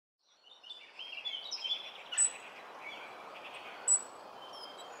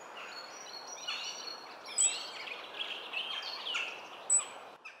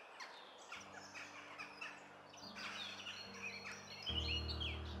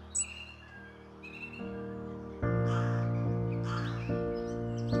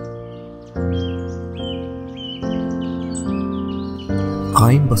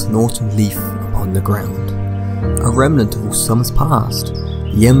I'm but an autumn leaf upon the ground, a remnant of all summers past.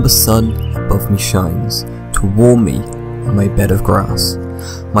 The ember sun above me shines to warm me on my bed of grass.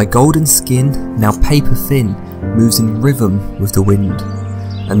 My golden skin, now paper thin, moves in rhythm with the wind.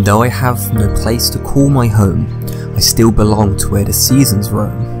 And though I have no place to call my home, I still belong to where the seasons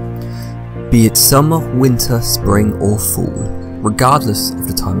roam. Be it summer, winter, spring or fall, regardless of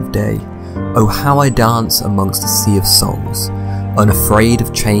the time of day, oh how I dance amongst a sea of souls, unafraid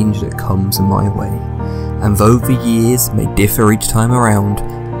of change that comes in my way. And though the years may differ each time around,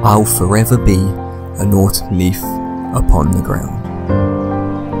 I'll forever be an autumn leaf upon the ground.